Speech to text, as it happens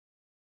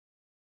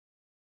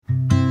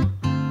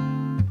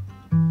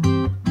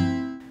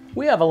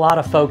We have a lot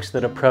of folks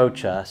that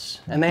approach us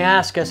and they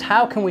ask us,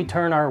 how can we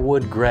turn our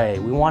wood gray?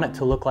 We want it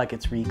to look like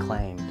it's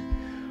reclaimed.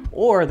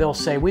 Or they'll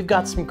say, we've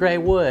got some gray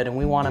wood and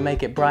we want to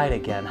make it bright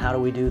again. How do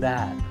we do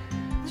that?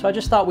 So I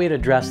just thought we'd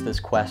address this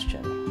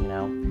question, you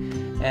know.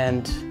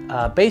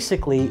 And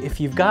basically, if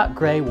you've got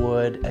gray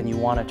wood and you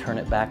want to turn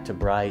it back to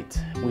bright,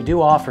 we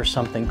do offer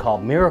something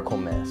called Miracle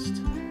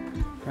Mist.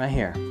 Right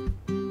here.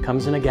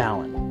 Comes in a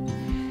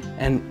gallon.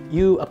 And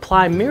you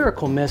apply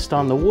Miracle Mist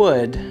on the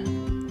wood,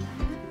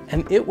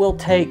 and it will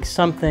take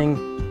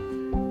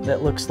something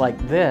that looks like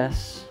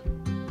this,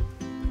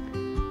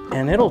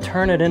 and it'll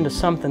turn it into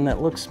something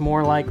that looks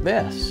more like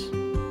this.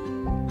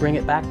 Bring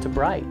it back to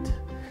bright.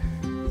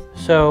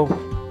 So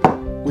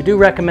we do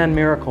recommend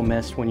Miracle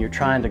Mist when you're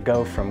trying to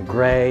go from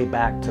gray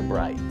back to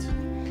bright.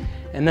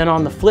 And then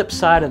on the flip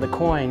side of the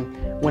coin,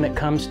 when it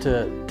comes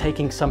to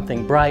taking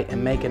something bright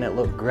and making it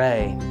look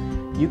gray,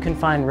 you can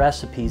find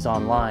recipes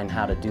online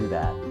how to do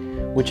that,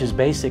 which is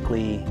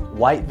basically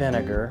white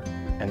vinegar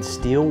and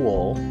steel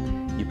wool.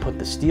 You put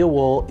the steel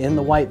wool in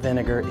the white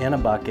vinegar in a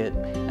bucket,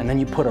 and then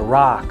you put a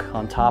rock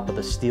on top of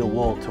the steel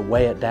wool to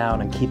weigh it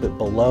down and keep it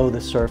below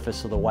the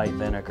surface of the white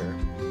vinegar.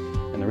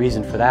 And the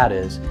reason for that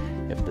is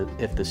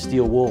if the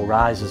steel wool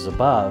rises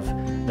above,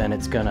 then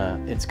it's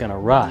gonna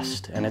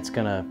rust, and it's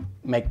gonna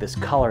make this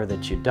color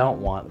that you don't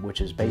want,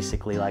 which is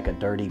basically like a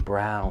dirty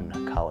brown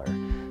color.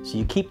 So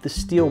you keep the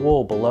steel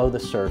wool below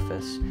the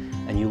surface,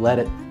 and you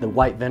let the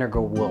white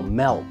vinegar will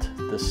melt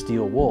the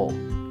steel wool.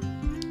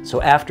 So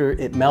after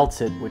it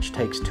melts it, which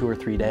takes 2 or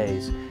 3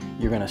 days,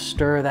 you're gonna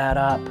stir that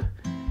up,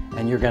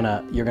 and you're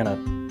gonna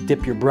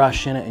dip your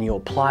brush in it, and you'll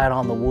apply it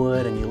on the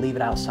wood, and you leave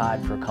it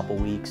outside for a couple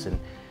weeks, and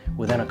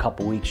within a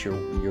couple weeks your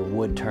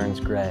wood turns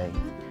gray.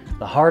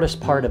 The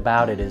hardest part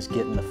about it is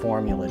getting the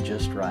formula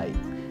just right.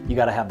 You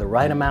gotta have the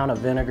right amount of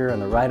vinegar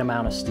and the right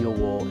amount of steel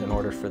wool in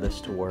order for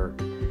this to work.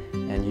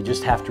 And you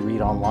just have to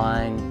read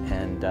online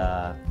and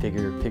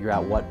figure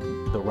out what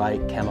the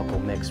right chemical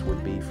mix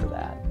would be for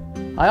that.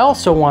 I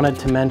also wanted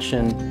to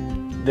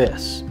mention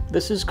this.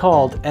 This is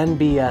called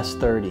NBS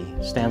 30,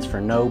 stands for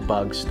No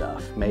Bug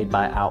Stuff, made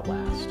by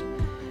Outlast.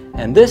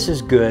 And this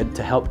is good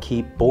to help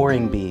keep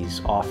boring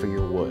bees off of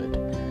your wood.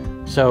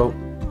 So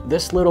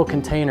this little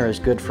container is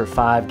good for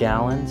 5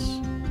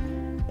 gallons,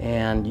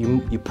 and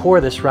you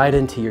pour this right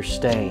into your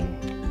stain,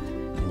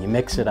 and you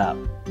mix it up,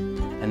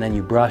 and then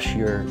you brush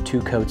your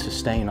 2 coats of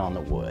stain on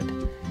the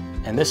wood.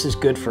 And this is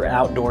good for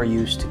outdoor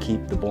use to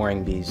keep the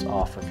boring bees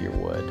off of your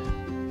wood.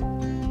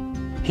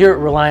 Here at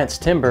Reliance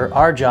Timber,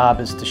 our job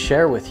is to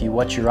share with you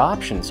what your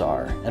options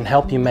are and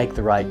help you make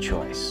the right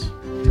choice.